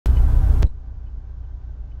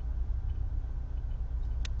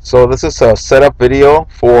So this is a setup video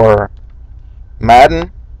for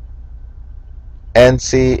Madden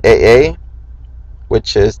NCAA,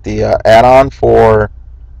 which is the add-on for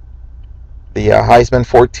the Heisman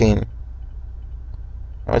 14.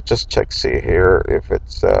 Let's just check, see here if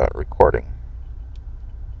it's recording.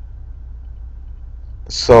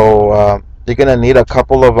 So you're gonna need a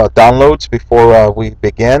couple of downloads before we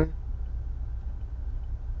begin.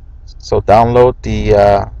 So download the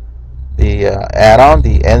add-on,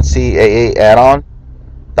 the NCAA add-on.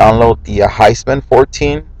 Download the Heisman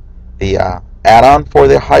 14, the add-on for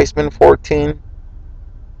the Heisman 14.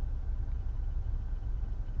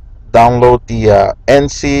 Download the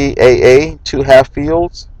NCAA 2.5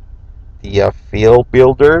 fields, the field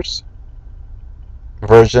builders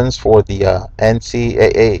versions for the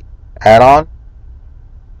NCAA add-on.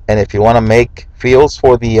 And if you want to make fields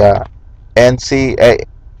for the NCAA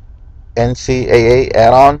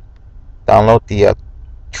add-on, download the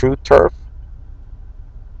True Turf.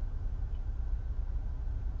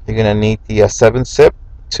 You're going to need the 7-zip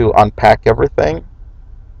to unpack everything.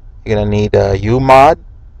 You're going to need UMod.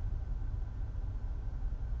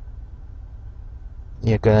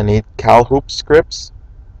 You're going to need CalHoop scripts.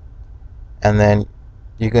 And then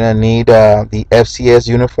you're going to need the FCS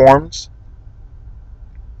uniforms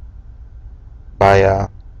by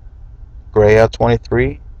Grea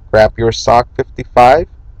 23, Grab Your Sock 55,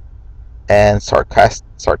 and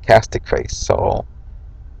Sarcastic Face. So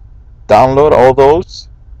download all those.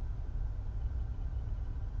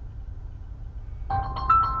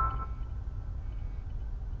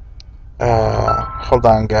 Hold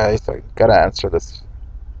on, guys. I gotta answer this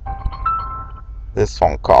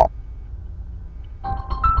phone call.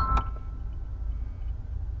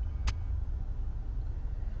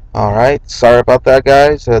 Alright, sorry about that,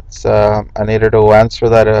 guys. It's I needed to answer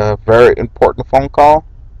that very important phone call.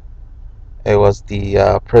 It was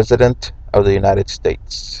the President of the United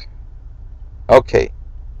States. Okay,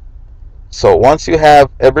 so once you have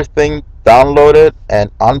everything downloaded and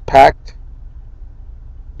unpacked,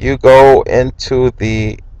 you go into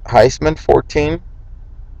the Heisman 14,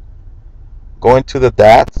 go into the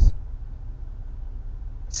DATs,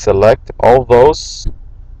 select all those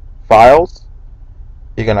files.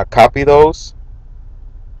 You're going to copy those.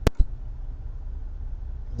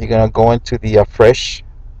 You're going to go into the fresh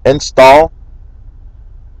install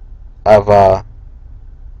of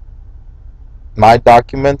My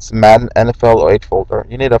Documents Madden NFL 08 folder.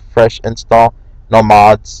 You need a fresh install, no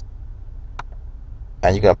mods,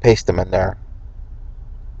 and you're going to paste them in there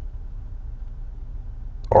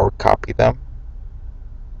or copy them.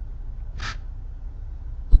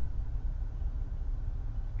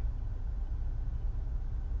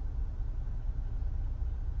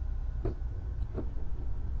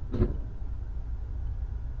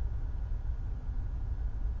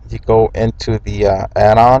 You go into the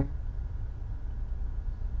add-on.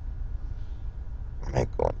 Let me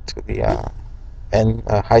go into the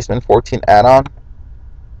Heisman 14 add-on.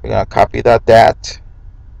 We're gonna copy that DAT.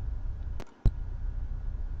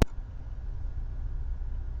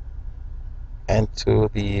 Into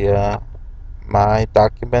the My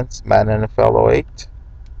Documents Madden NFL 08.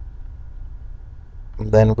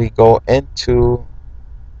 And then we go into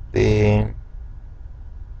the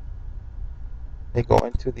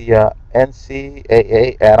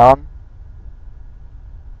NCAA add-on.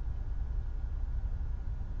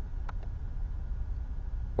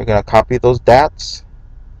 We're going to copy those DATs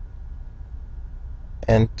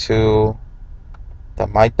into the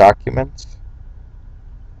My Documents.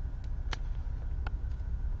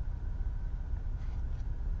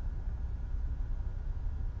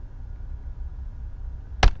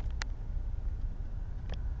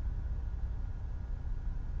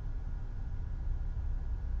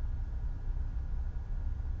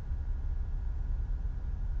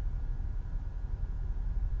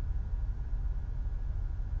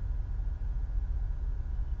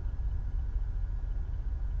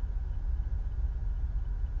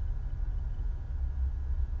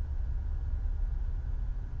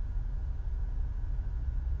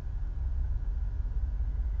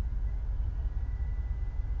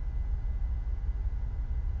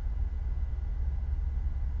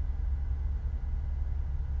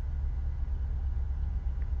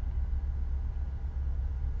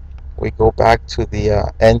 We go back to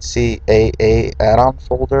the NCAA add-on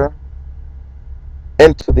folder,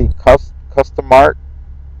 into the custom art.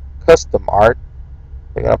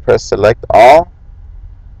 We're going to press select all,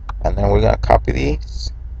 and then we're going to copy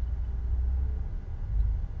these,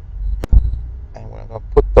 and we're going to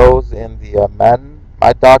put those in the Madden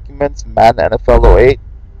My Documents Madden NFL 08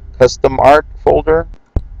 custom art folder.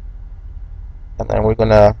 and then we're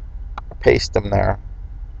gonna paste them there.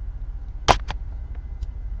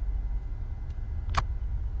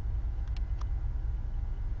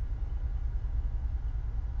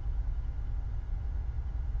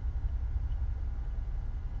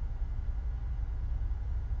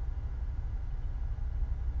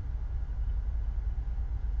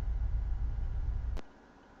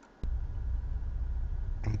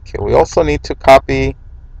 Okay, we also need to copy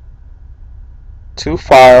two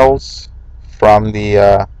files from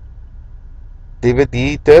the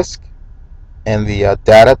DVD disk in the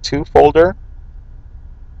data 2 folder.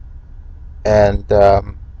 And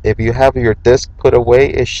if you have your disk put away,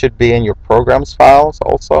 it should be in your programs files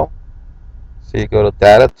also. So you go to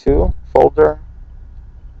data 2 folder.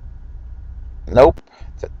 Nope,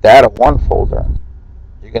 it's a data 1 folder.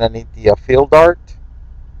 You're gonna need the field art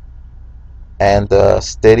and the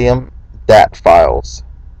stadium DAT files.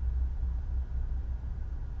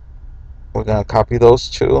 We're gonna copy those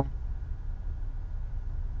two.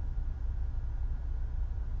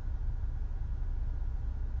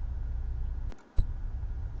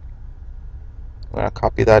 I'm gonna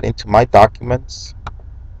copy that into my documents.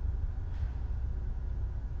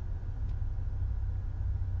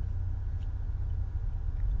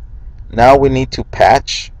 Now we need to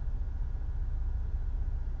patch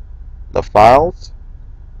the files.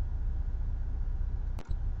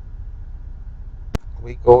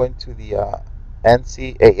 We go into the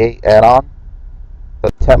NCAA Add-On,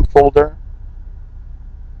 the temp folder,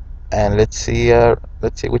 and let's see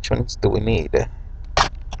which ones do we need.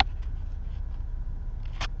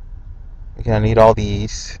 We're gonna need all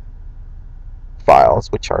these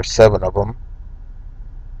files, which are 7 of them.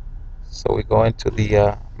 So we go into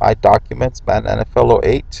the My Documents, Man NFL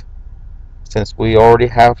 08. Since we already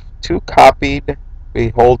have 2 copied, we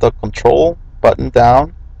hold the Control button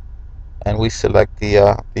down and we select the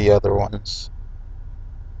other ones.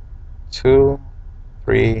 2,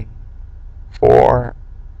 3, 4,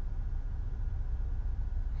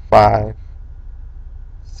 5,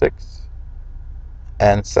 6,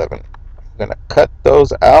 and 7. I'm gonna cut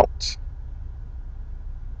those out.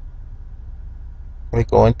 We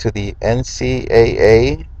go into the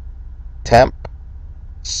NCAA temp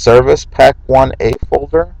service pack 1A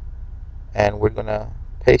folder, and we're gonna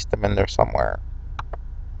paste them in there somewhere.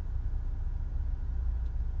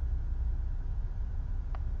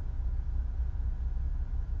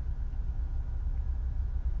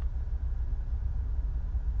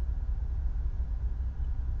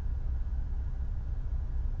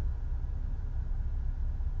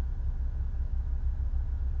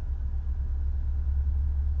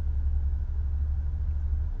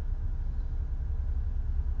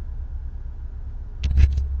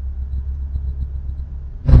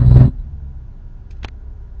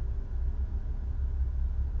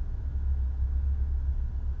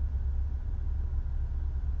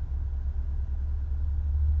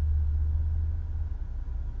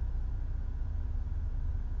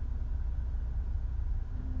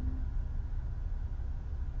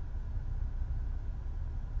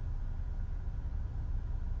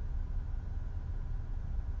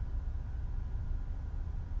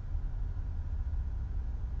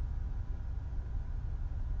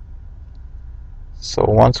 So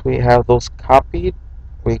once we have those copied,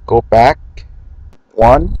 we go back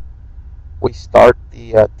one. We start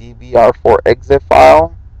the DBR4 exit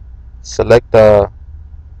file. Select the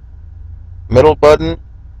middle button.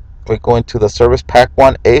 We go into the Service Pack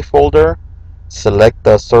 1A folder. Select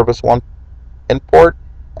the Service 1 import,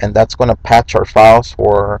 and that's going to patch our files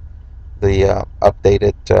for the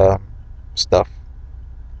updated stuff.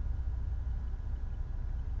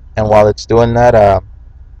 And while it's doing that,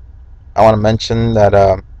 I want to mention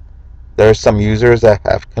that there's some users that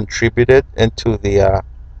have contributed into the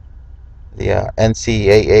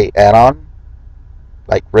NCAA add-on,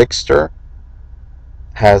 like Rickster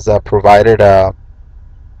has provided a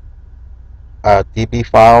DB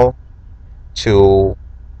file to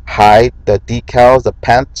hide the decals, the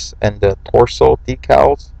pants and the torso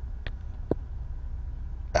decals.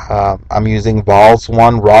 I'm using Vols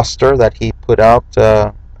 1 roster that he put out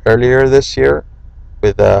earlier this year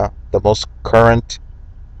with the most current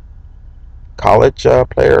college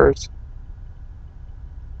players.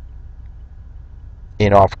 You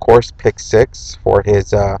know, of course, Pick 6 for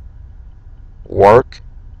his work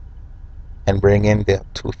and bring in the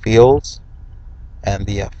 2 fields and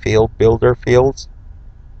the field builder fields,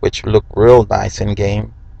 which look real nice in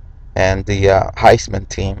game, and the Heisman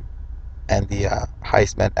team and the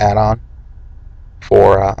Heisman add-on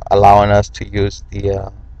for allowing us to use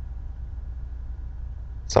the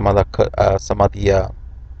some of the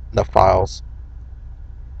files.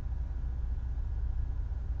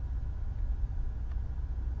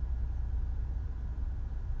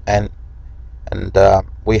 and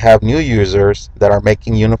we have new users that are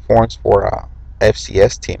making uniforms for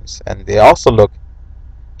FCS teams, and they also look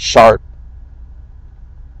sharp.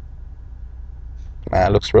 Man,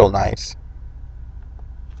 it looks real nice.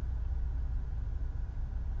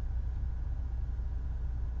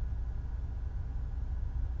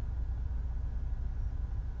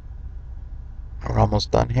 We're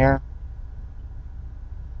almost done here.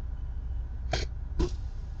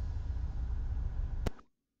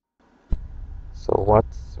 So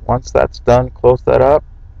once that's done, close that up,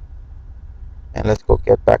 and let's go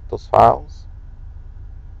get back those files,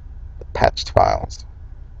 the patched files.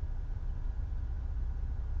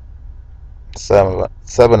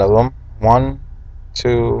 Seven of them. 1,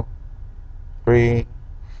 2, 3,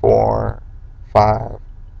 4, 5,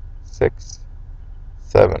 6,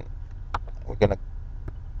 7. We're gonna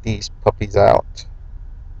these puppies out,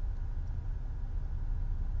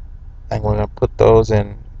 and we're gonna put those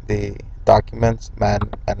in the documents Madden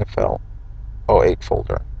NFL '08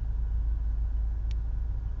 folder.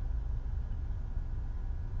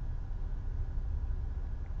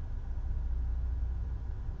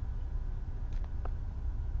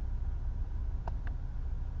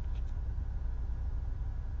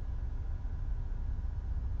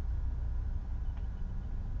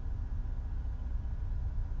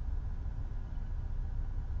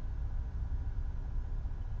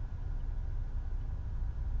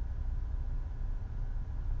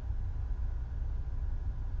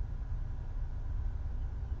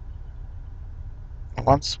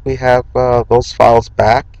 Once we have those files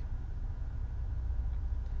back,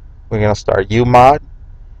 we're gonna start UMod,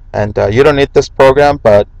 and you don't need this program,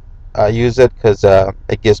 but I use it because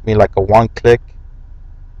it gives me like a one-click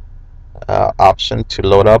option to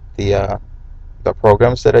load up the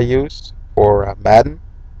programs that I use for Madden.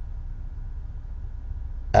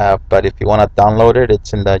 But if you want to download it,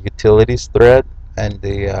 it's in the utilities thread and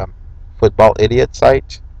the Football Idiot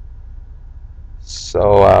site.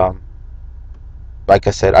 So, like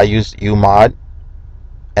I said, I use UMod,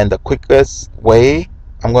 and the quickest way,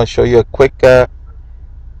 I'm going to show you a quick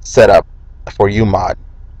setup for UMod.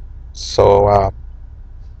 So,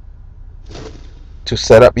 to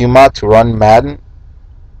set up UMod to run Madden,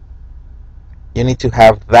 you need to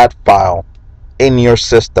have that file in your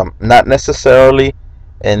system, not necessarily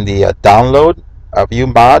in the download of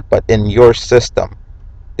UMod, but in your system.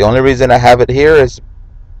 The only reason I have it here is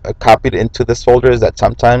copied into this folder is that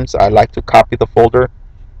sometimes I like to copy the folder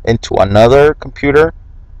into another computer,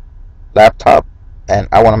 laptop, and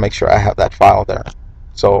I want to make sure I have that file there.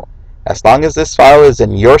 So as long as this file is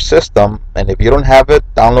in your system, and if you don't have it,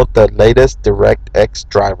 download the latest DirectX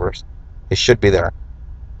drivers. It should be there.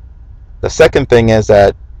 The second thing is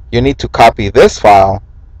that you need to copy this file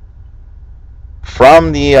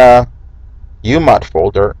from the UMod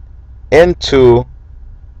folder into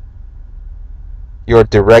your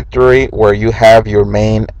directory where you have your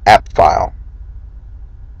main app file.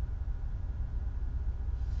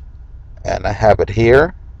 And I have it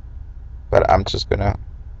here, but I'm just gonna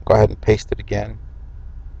go ahead and paste it again.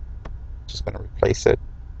 Just gonna replace it.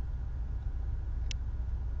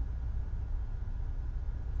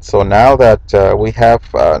 So now that we have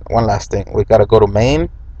one last thing, we gotta go to main.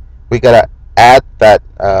 We gotta add that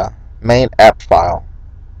main app file,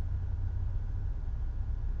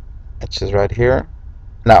 which is right here.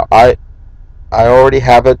 Now I already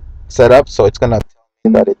have it set up, so it's gonna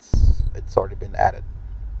tell me that it's already been added.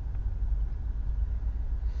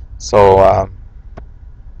 So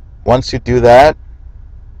once you do that,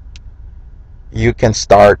 you can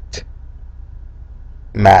start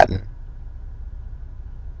Madden.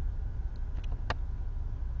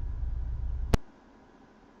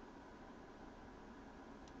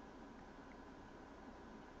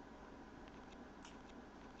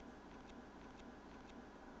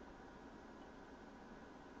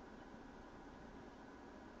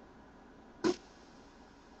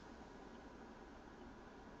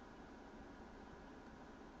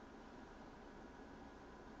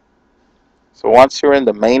 So once you're in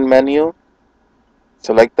the main menu,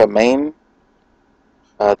 select the main,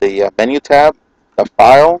 the menu tab, the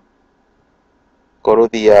file, go to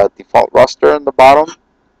the default roster in the bottom,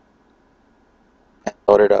 and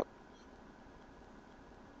load it up.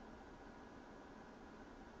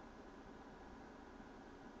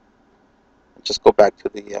 Just go back to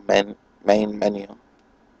the main menu.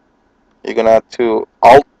 You're gonna have to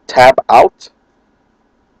Alt Tab out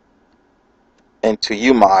into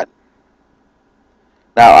UMod.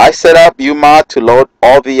 Now I set up UMod to load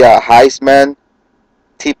all the Heisman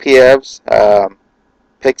TPFs,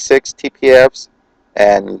 Pick 6 TPFs,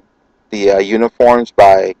 and the uniforms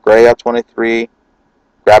by Gray 23,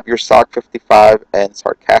 grab your sock 55 and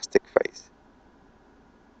sarcastic face,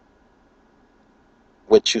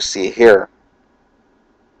 which you see here.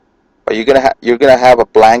 But you're gonna have a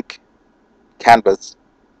blank canvas,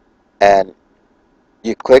 and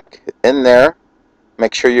you click in there.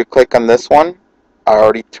 Make sure you click on this one. I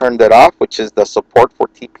already turned it off, which is the support for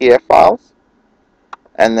TPF files.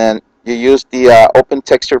 And then you use the open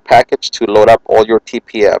texture package to load up all your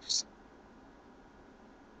TPFs.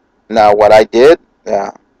 Now what I did,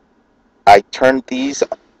 I turned these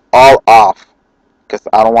all off because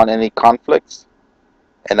I don't want any conflicts,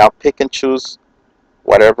 and I'll pick and choose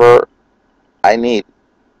whatever I need,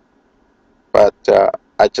 but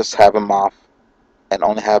I just have them off and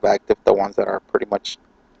only have active the ones that are pretty much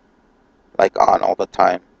like on all the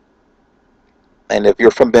time. And if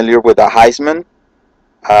you're familiar with a Heisman,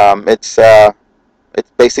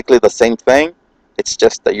 it's basically the same thing. It's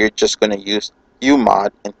just that you're just going to use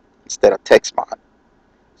UMod instead of TextMod.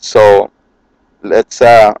 So let's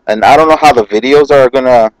and I don't know how the videos are going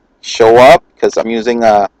to show up because I'm using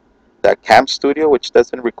that Cam Studio, which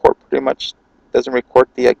doesn't record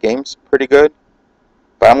the games pretty good.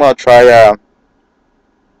 But I'm going to try.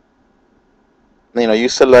 You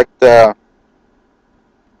select. I'm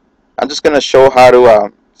just going to show how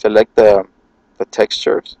to select the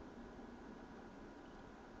textures.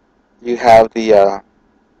 You have the.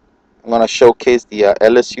 I'm going to showcase the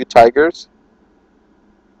LSU Tigers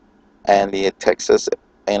and the Texas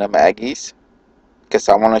A&M Aggies because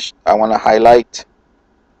I want to highlight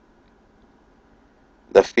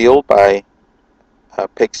the field by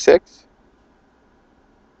pick 6,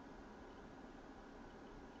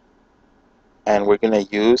 and we're going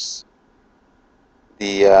to use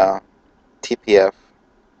the TPF.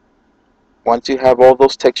 Once you have all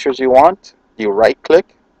those textures you want, you right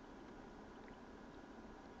click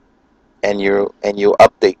and you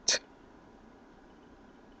update.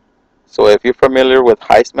 So if you're familiar with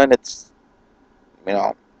Heisman, it's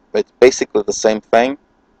it's basically the same thing.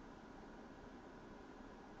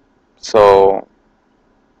 So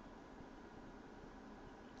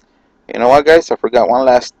you know what, guys? I forgot one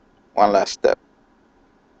last step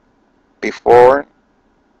before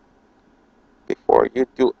you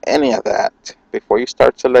do any of that. Before you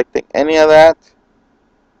start selecting any of that,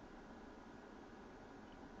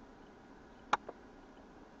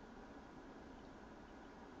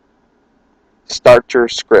 start your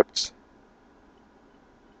scripts.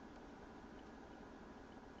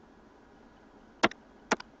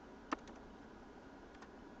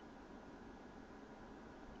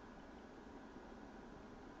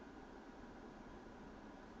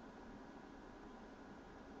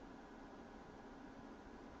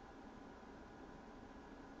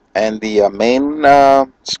 And the main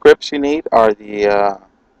scripts you need are the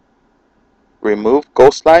remove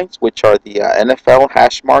ghost lines, which are the NFL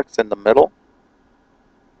hash marks in the middle.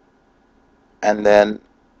 And then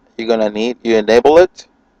you enable it,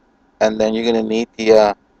 and then you're gonna need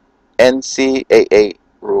the NCAA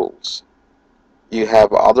rules. You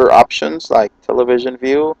have other options like television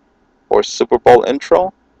view or Super Bowl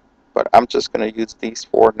intro, but I'm just gonna use these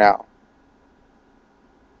for now.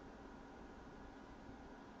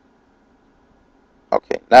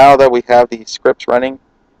 Okay, now that we have the scripts running,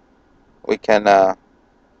 we can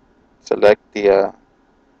select the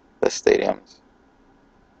stadiums.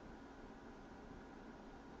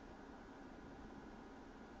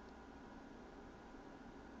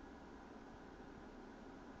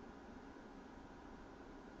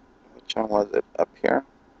 Which one was it up here?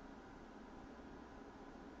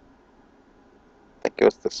 I think it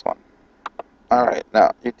was this one. Alright,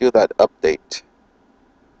 now you do that update.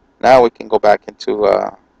 Now we can go back into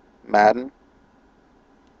Madden.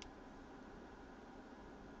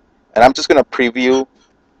 And I'm just going to preview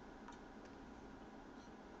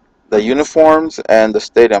the uniforms and the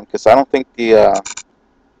stadium because I don't think the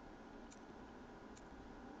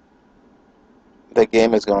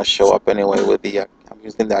game is going to show up anyway with the I'm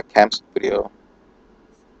using that Cam Studio.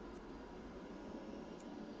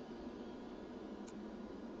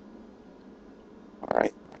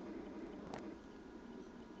 Alright.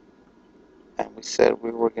 And we said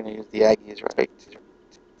we were going to use the Aggies, right?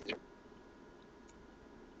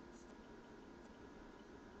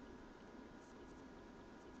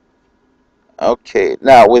 Okay,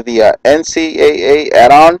 now with the NCAA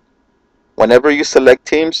add-on, whenever you select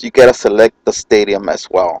teams, you gotta select the stadium as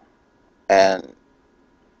well. And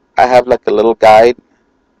I have like a little guide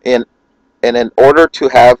in and in order to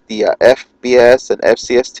have the FBS and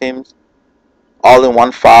FCS teams all in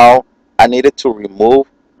one file, I needed to remove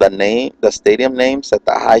the stadium names that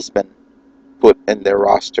the Heisman put in their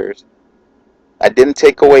rosters. I didn't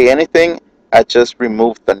take away anything. I just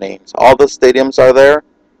removed the names. All the stadiums are there.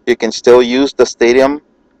 You can still use the stadium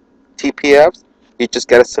TPFs. You just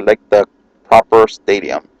gotta select the proper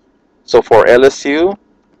stadium. So for LSU,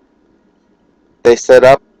 they set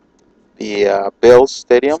up the Bills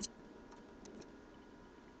Stadium.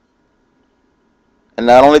 And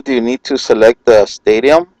not only do you need to select the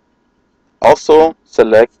stadium, also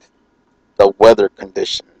select the weather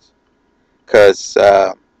conditions. Because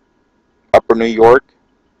Upper New York,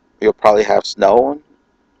 you'll probably have snow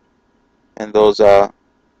in those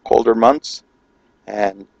colder months.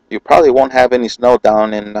 And you probably won't have any snow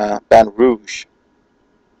down in Baton Rouge.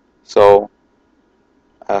 So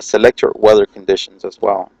select your weather conditions as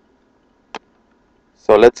well.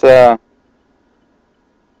 So let's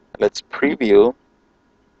preview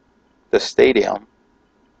the stadium.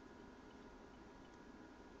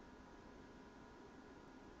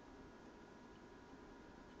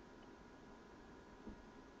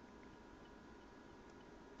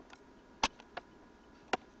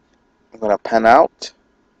 I'm gonna pan out.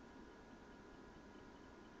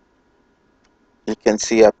 You can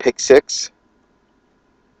see a pick six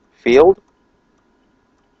field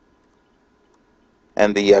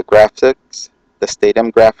and the graphics, the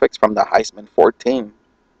stadium graphics from the Heisman 14.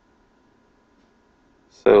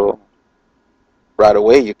 So right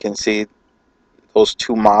away you can see those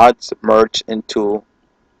two mods merge into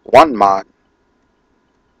one mod.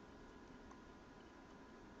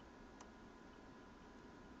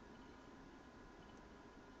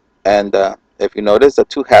 And if you notice the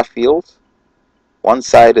two half fields, one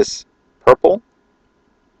side is purple,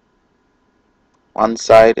 one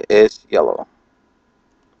side is yellow.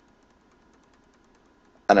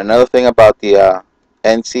 And another thing about the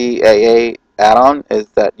NCAA add-on is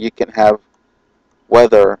that you can have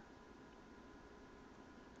weather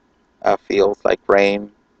fields like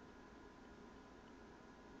rain,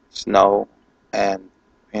 snow, and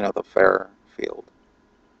the fair field.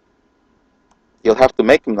 You'll have to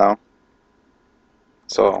make them though.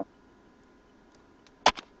 So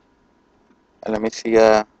let me see.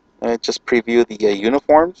 Let me just preview the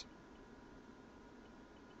uniforms.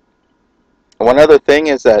 One other thing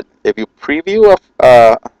is that if you preview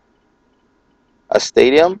a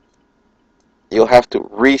stadium, you'll have to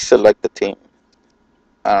reselect the team.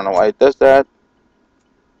 I don't know why it does that,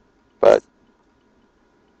 but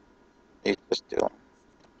you just do.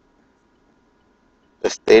 The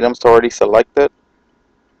stadium's already selected.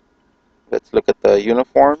 Let's look at the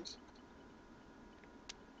uniforms.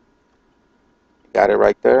 Got it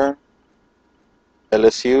right there.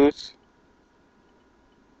 LSU's.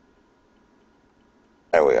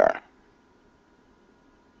 There we are.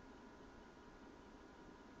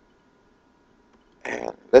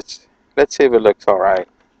 And let's see if it looks all right.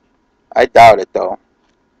 I doubt it though.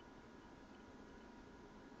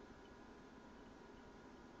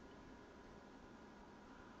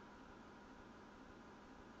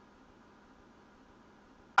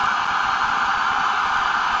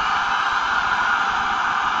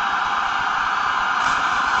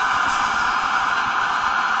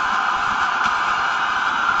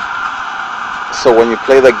 So when you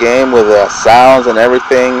play the game with sounds and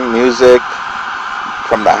everything, music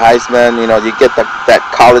from the Heisman, you get that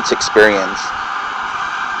college experience.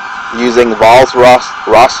 Using Vol's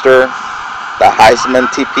roster, the Heisman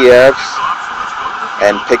TPFs,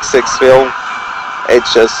 and Pick Six Field, it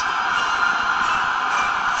just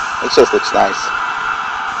looks nice.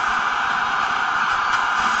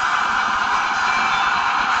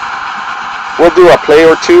 We'll do a play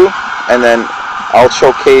or two, and then I'll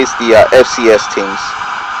showcase the FCS teams.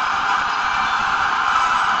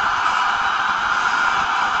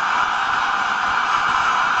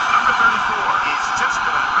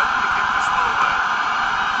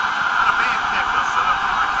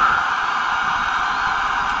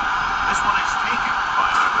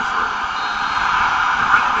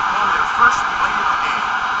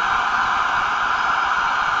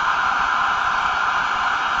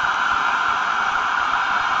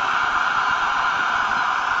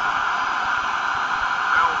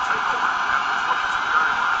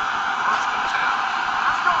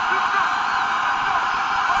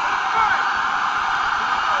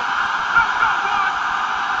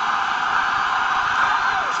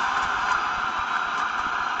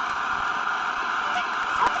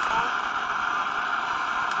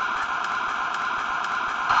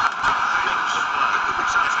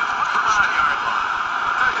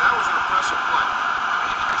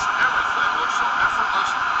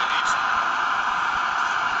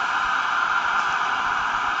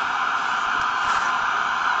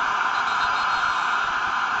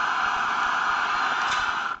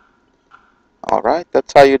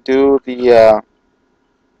 that's how you do the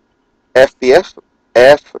FBS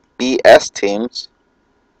teams.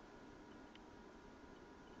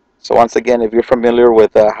 So once again, if you're familiar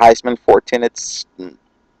with Heisman 14, it's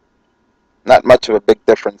not much of a big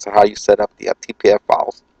difference in how you set up the TPF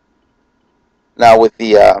files. Now with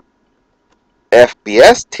the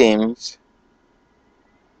FBS teams,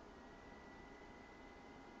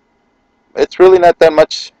 it's really not that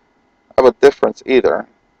much of a difference either.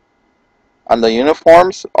 On the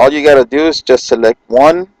uniforms, all you gotta do is just select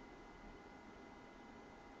one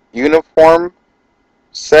uniform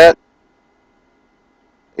set,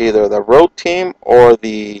 either the road team or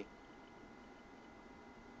the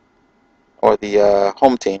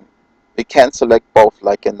home team. You can't select both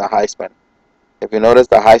like in the Heisman. If you notice,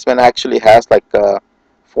 the Heisman actually has like 4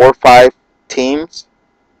 or 5 teams,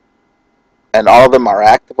 and all of them are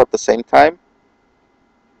active at the same time.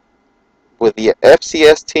 With the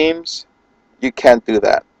FCS teams, you can't do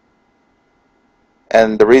that.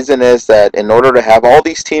 And the reason is that in order to have all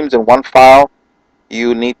these teams in one file,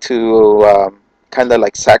 you need to kind of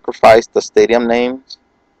like sacrifice the stadium names,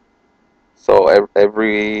 so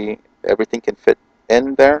everything can fit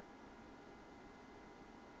in there.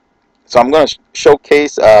 So I'm going to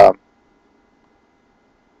showcase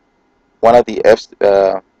one of the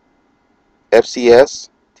FCS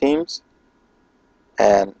teams,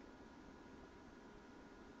 and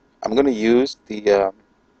I'm going to use the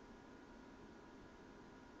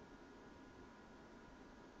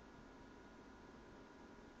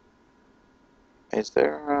is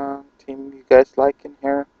there a team you guys like in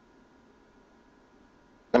here?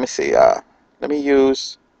 Let me see. Let me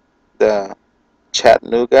use the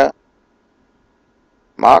Chattanooga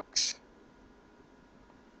Mox,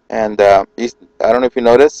 and I don't know if you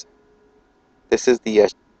notice, this is the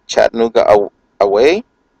Chattanooga away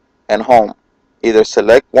and home. Either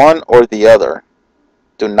select one or the other.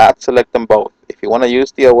 Do not select them both. If you want to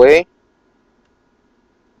use the away,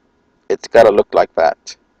 it's got to look like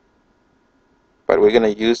that. But we're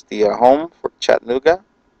going to use the home for Chattanooga,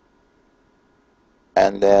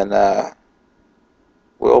 and then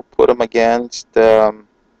we'll put them against the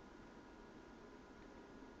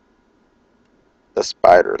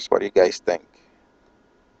Spiders. What do you guys think?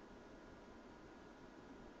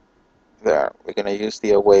 There, we're going to use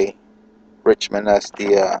the away, Richmond as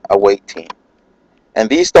the away team. And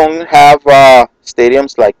these don't have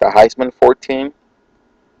stadiums like the Heisman 14,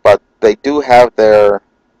 but they do have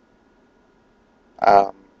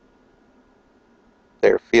um,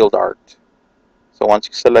 their field art. So once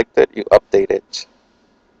you select it, you update it.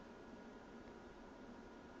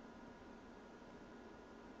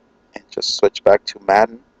 And just switch back to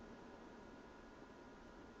Madden.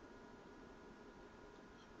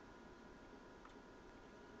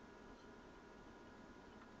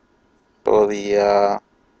 So the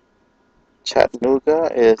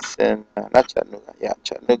Chattanooga is in, not Chattanooga, yeah,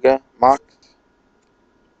 Chattanooga Mox.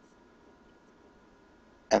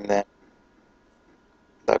 And then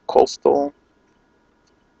the Coastal.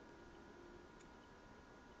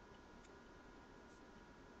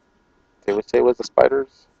 They would say it was the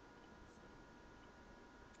Spiders.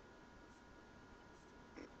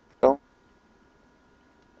 So,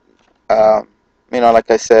 um, like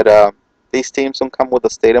I said, these teams don't come with a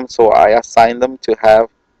stadium, so I assigned them to have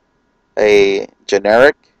a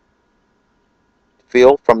generic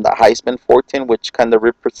field from the Heisman 14, which kind of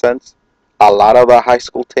represents a lot of the high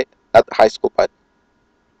school, not high school, but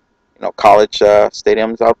college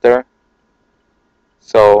stadiums out there.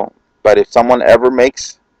 So, but if someone ever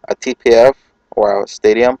makes a TPF or a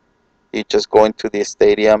stadium, you just go into the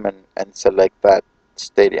stadium and select that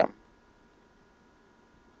stadium.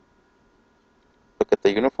 Look at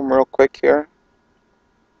the uniform real quick here.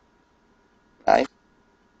 Nice.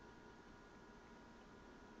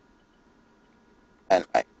 And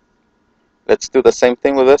nice. Let's do the same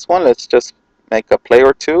thing with this one. Let's just make a play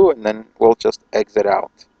or two, and then we'll just exit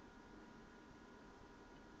out.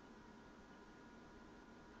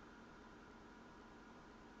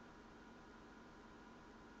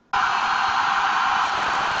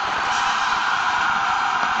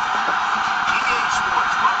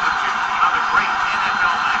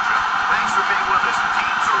 Thanks for being with us.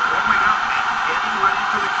 Teams are warming up and getting ready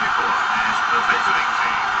for the kickoff as the visiting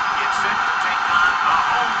team gets set to take on the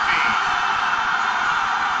home team.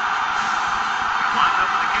 Lined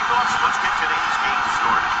up for the kickoff, so let's get today's game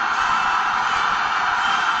started.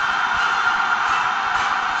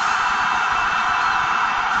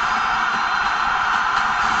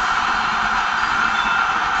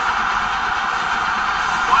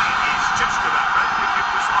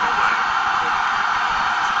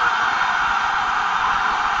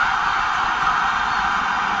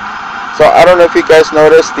 So I don't know if you guys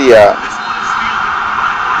noticed the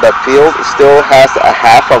field still has a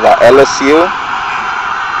half of a LSU.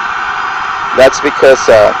 That's because,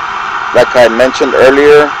 like I mentioned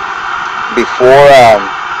earlier, before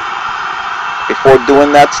before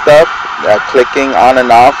doing that stuff, clicking on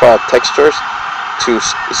and off textures to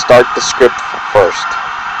start the script first.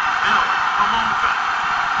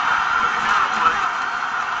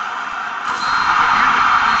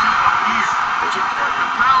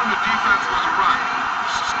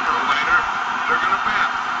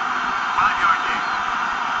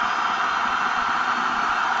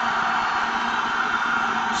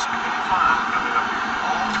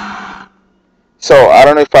 So I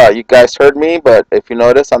don't know if you guys heard me, but if you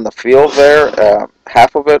notice on the field there,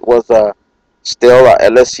 half of it was still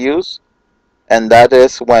LSU's, and that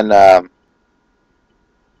is when I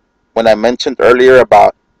mentioned earlier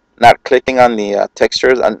about not clicking on the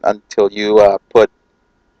textures until you put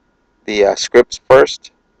the scripts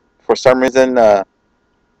first. For some reason,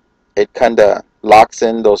 it kind of locks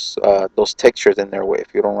in those textures in there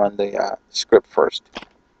if you don't run the script first.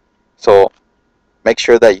 So make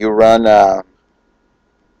sure that you run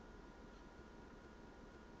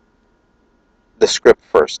the script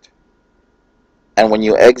first. And when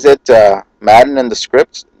you exit Madden and the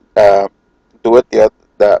scripts, do it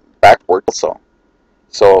the backward also.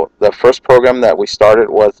 So the first program that we started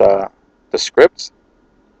was the scripts.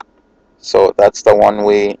 So that's the one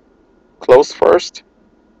we close first,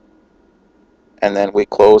 and then we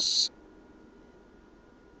close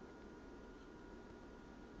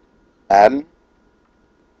Madden.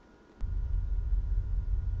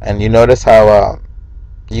 And you notice how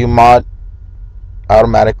UMod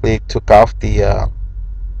automatically took off the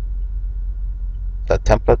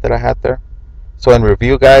template that I had there. So in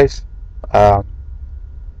review, guys, um,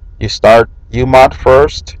 you start UMod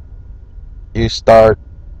first, you start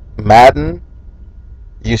Madden,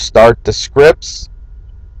 you start the scripts.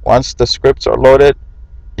 Once the scripts are loaded,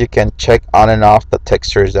 you can check on and off the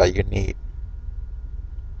textures that you need.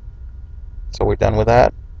 So we're done with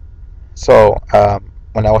that. So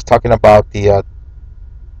when I was talking about the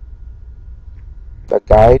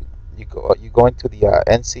guide, you go into the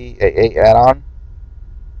NCAA Add-On,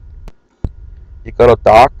 you go to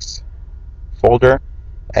Docs folder,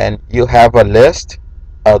 and you have a list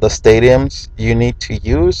of the stadiums you need to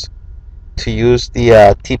use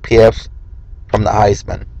the TPF from the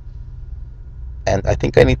Heisman. And I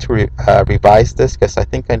think I need to revise this because I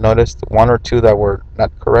think I noticed one or two that were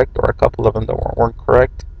not correct, or a couple of them that weren't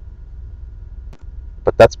correct.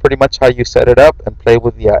 But that's pretty much how you set it up and play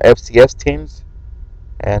with the FCS teams.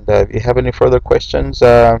 And if you have any further questions,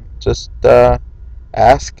 just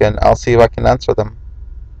ask and I'll see if I can answer them.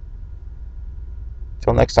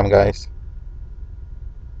 Till next time, guys.